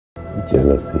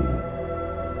jealousy,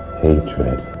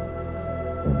 hatred,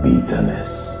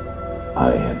 bitterness.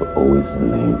 I have always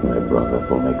blamed my brother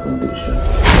for my condition.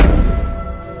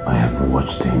 I have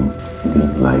watched him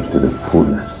live life to the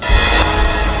fullest.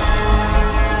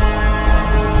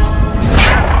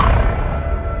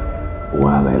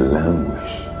 While I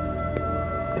languish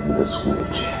in this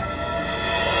wheelchair.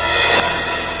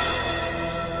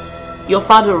 Your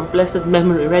father of blessed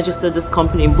memory registered this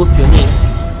company in both your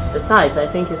names. Besides, I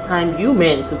think it's time you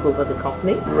men took over the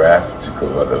company. Raph took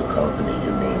over the company,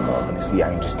 you mean, Mom? Honestly,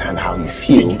 I understand how you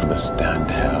feel. You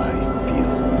understand how I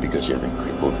feel because you've been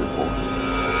crippled before.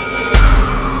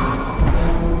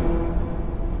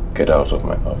 Get out of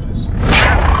my office.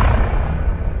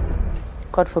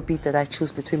 God forbid that I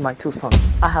choose between my two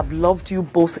sons. I have loved you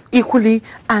both equally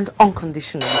and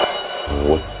unconditionally.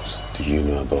 What do you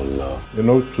know about love?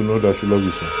 Enough to know that she loves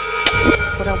you, son.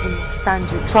 But I will not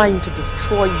stand you trying to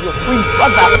destroy your twin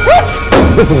brother.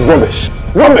 What? This is rubbish.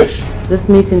 Rubbish! This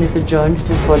meeting is adjourned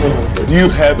to further notice. Do you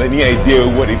have any idea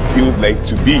what it feels like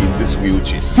to be in this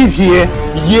wheelchair? Sit here,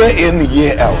 year in,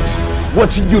 year out,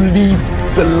 watching you live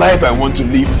the life I want to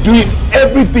live, doing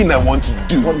everything I want to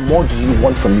do. What more do you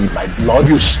want from me, my blood?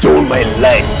 You stole my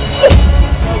life.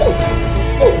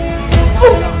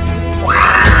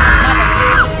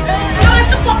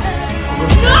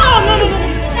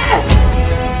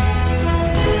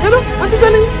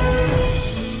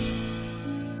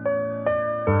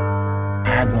 I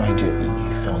had no idea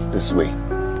you felt this way.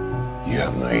 You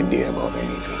have no idea about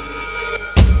anything.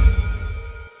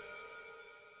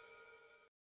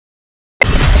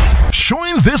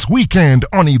 Showing this weekend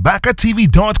on EbonyLife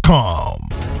TV.com.